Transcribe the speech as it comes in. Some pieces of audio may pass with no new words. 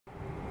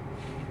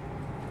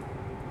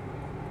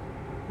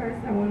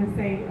First, I want to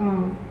say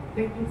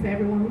thank you to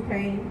everyone who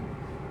came.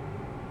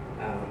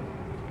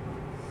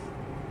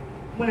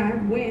 When I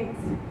went,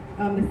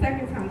 the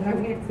second time that I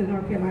went to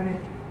North Carolina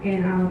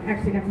and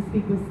actually got to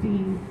speak with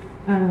Steve,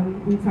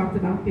 we talked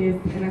about this,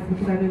 and that's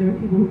because I knew there were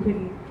people who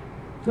couldn't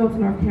go to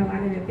North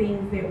Carolina and the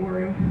things that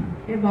were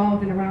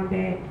involved and around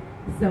that.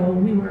 So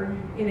we were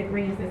in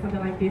agreement that something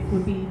like this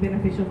would be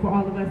beneficial for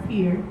all of us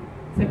here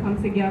to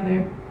come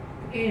together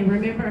and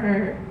remember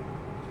her.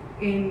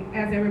 And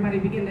as everybody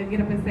began to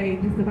get up and say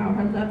just about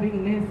her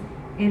lovingness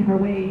and her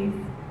ways.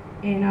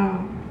 And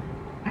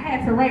I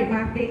had to write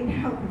my thing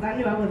down because I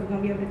knew I wasn't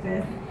going to be able to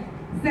just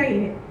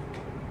say it.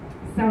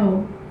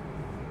 So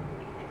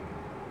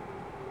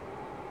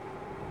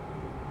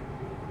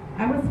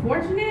I was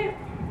fortunate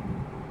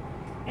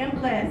and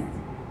blessed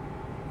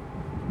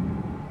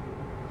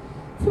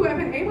to have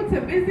been able to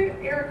visit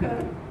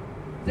Erika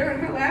during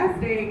her last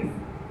days.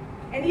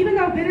 And even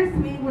though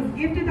Bittersweet was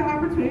gifted the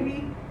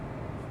opportunity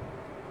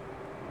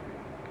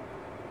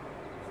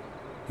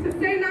to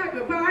say not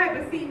goodbye,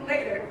 but see you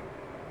later.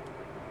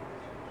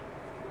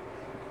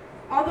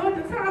 Although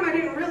at the time I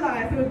didn't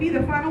realize it would be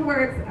the final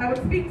words I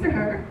would speak to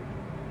her,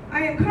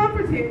 I am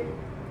comforted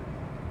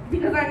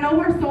because I know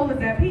her soul is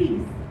at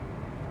peace.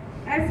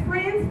 As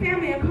friends,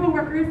 family, and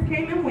co-workers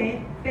came and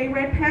went, they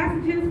read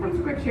passages from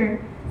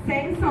scripture,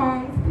 sang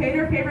songs, played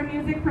their favorite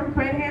music from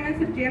Fred Hammond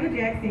to Janet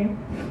Jackson,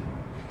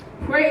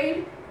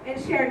 prayed, and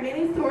shared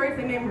many stories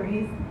and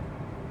memories.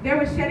 There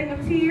was shedding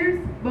of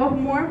tears, both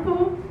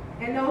mournful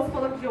and those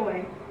full of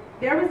joy.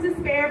 There was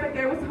despair, but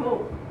there was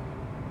hope.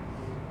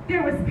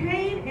 There was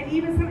pain and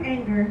even some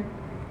anger,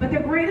 but the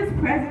greatest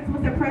presence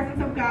was the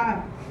presence of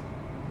God,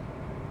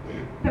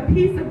 the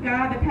peace of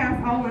God that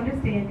passed all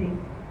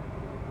understanding.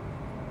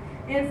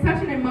 In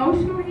such an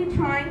emotionally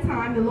trying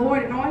time, the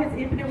Lord, in all his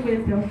infinite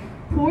wisdom,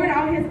 poured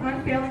out his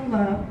unfailing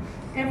love,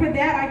 and for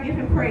that I give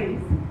him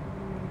praise.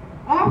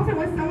 Often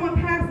when someone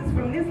passes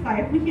from this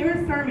life, we hear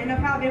a sermon of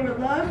how they were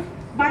loved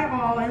by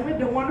all and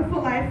lived a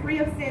wonderful life free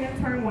of sin and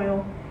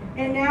turmoil.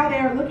 And now they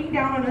are looking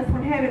down on us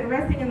from heaven,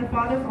 resting in the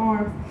Father's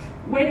arms,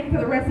 waiting for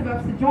the rest of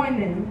us to join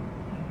them.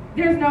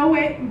 There's no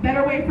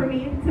better way for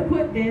me to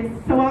put this,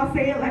 so I'll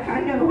say it like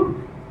I know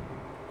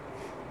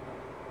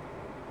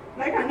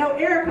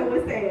Erika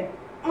would say it.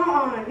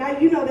 Now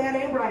you know that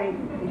ain't right.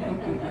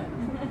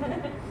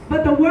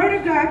 But the word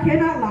of God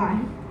cannot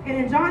lie. And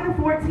in John the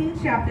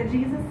 14th chapter,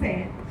 Jesus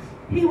said,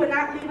 he would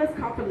not leave us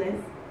comfortless.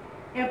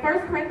 And 1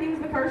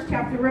 Corinthians, the 1st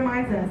chapter,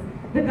 reminds us,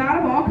 the God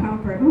of all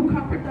comfort, who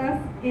comforts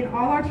us in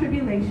all our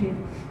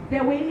tribulation,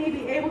 that we may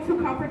be able to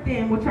comfort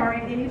them which are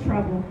in any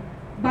trouble,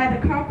 by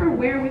the comfort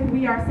wherewith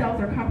we ourselves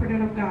are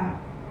comforted of God.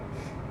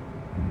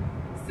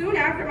 Soon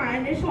after my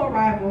initial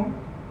arrival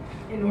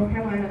in North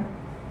Carolina,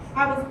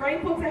 I was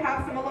grateful to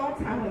have some alone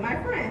time with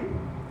my friend.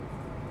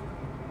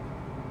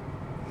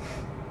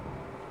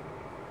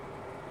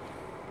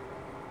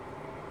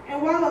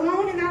 And while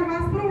alone in that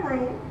hospital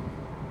room,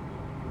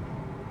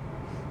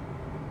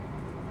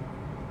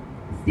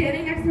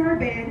 standing next to her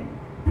bed,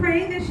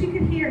 praying that she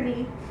could hear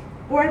me,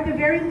 or at the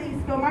very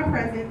least feel my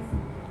presence,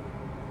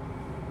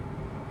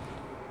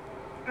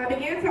 I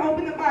began to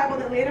open the Bible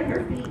that lay at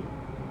her feet.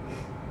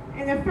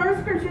 And the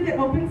first scripture that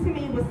opened to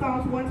me was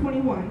Psalms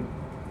 121.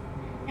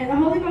 And the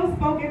Holy Ghost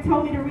spoke and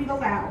told me to read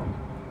aloud.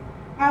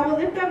 I will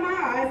lift up my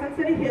eyes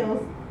unto the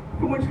hills,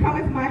 from which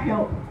cometh my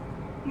help.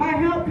 My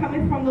help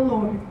cometh from the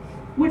Lord,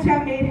 which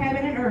hath made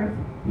heaven and earth.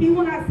 He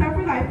will not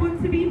suffer thy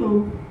foot to be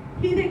moved.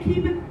 He that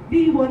keepeth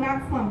thee will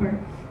not slumber.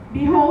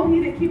 Behold, he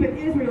that keepeth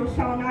Israel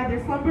shall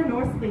neither slumber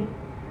nor sleep.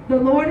 The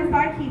Lord is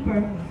thy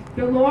keeper.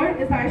 The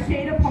Lord is thy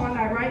shade upon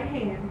thy right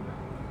hand.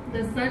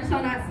 The sun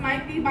shall not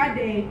smite thee by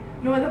day,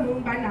 nor the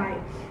moon by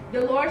night.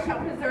 The Lord shall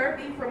preserve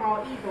thee from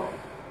all evil.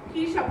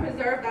 He shall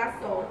preserve thy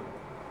soul.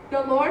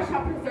 The Lord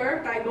shall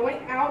preserve thy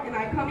going out and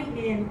thy coming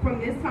in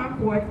from this time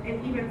forth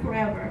and even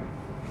forever.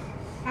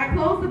 I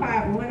closed the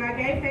Bible and I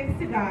gave thanks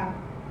to God,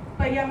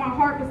 but yet my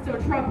heart was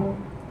still troubled.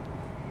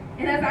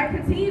 And as I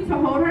continued to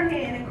hold her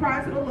hand and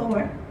cry to the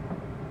Lord,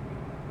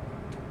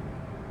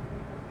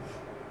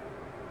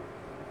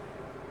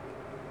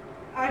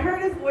 I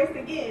heard his voice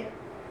again.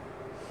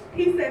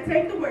 He said,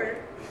 take the word,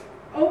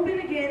 open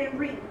again and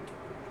read.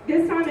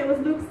 This time it was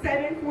Luke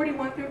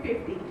 7:41 through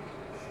 50.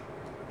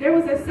 There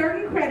was a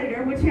certain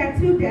creditor which had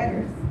two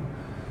debtors.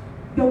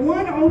 The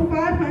one owed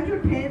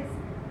 500 pence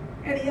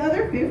and the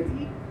other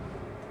 50.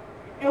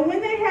 And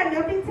when they had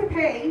nothing to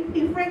pay,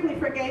 he frankly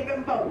forgave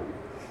them both.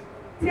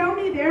 Tell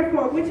me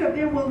therefore which of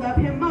them will love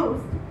him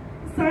most.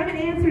 Simon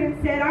answered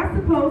and said, I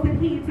suppose that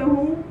he to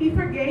whom he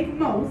forgave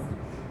most.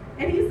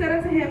 And he said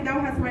unto him, thou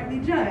hast rightly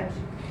judged.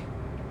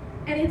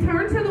 And he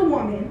turned to the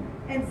woman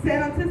and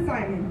said unto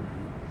Simon,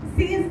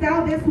 seest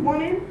thou this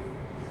woman?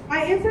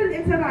 I entered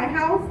into thy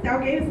house, thou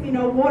gavest me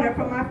no water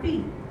for my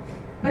feet.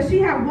 But she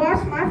hath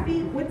washed my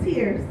feet with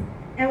tears,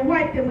 and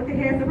wiped them with the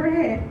hairs of her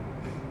head.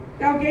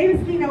 Thou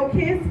gavest me no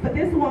kiss, but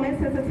this woman,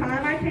 since the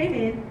time I came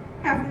in,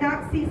 hath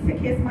not ceased to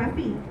kiss my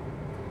feet.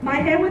 My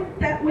head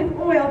with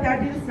oil thou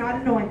didst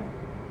not anoint,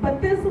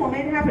 but this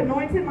woman hath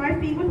anointed my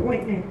feet with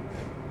ointment.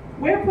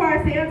 Wherefore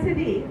I say unto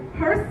thee,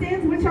 her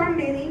sins, which are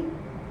many,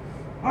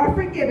 are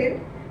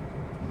forgiven,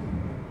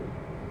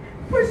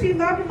 for she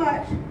loved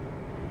much.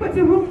 But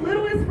to whom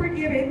little is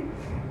forgiven,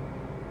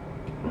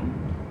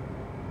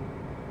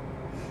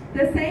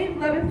 the same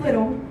loveth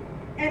little.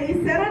 And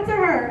he said unto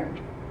her,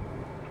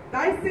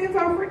 thy sins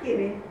are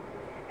forgiven.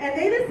 And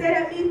they that sat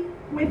at meat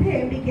with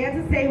him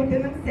began to say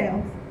within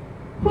themselves,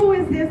 who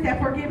is this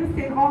that forgiveth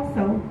sin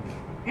also?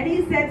 And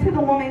he said to the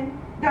woman,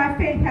 thy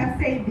faith hath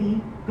saved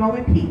thee. Go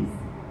in peace.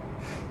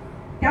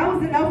 That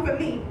was enough for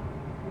me.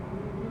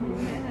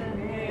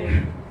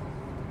 Amen.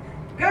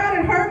 God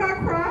had heard my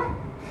cry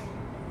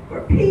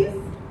for peace.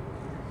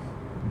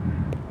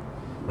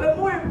 But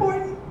more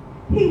important,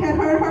 he had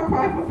heard her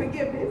cry for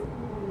forgiveness.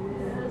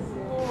 Yes,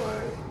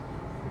 Lord.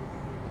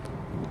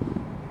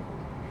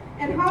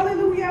 And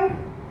hallelujah,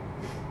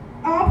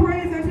 all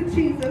praise unto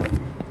Jesus.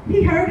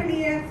 He heard and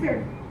he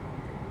answered.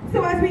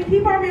 So as we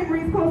keep our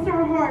memories close to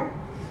our heart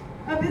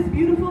of this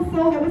beautiful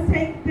soul that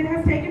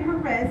has taken her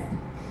rest,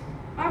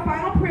 my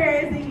final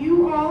prayer is that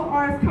you all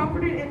are as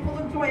comforted and full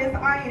of joy as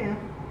I am.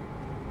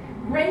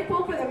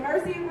 Grateful for the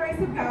mercy and grace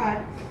of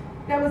God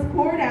that was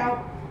poured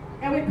out,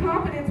 and with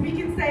confidence we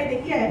can say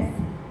that yes,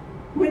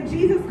 when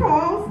Jesus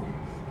calls,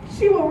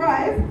 she will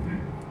rise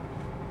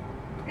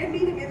and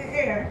meet him in the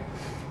air.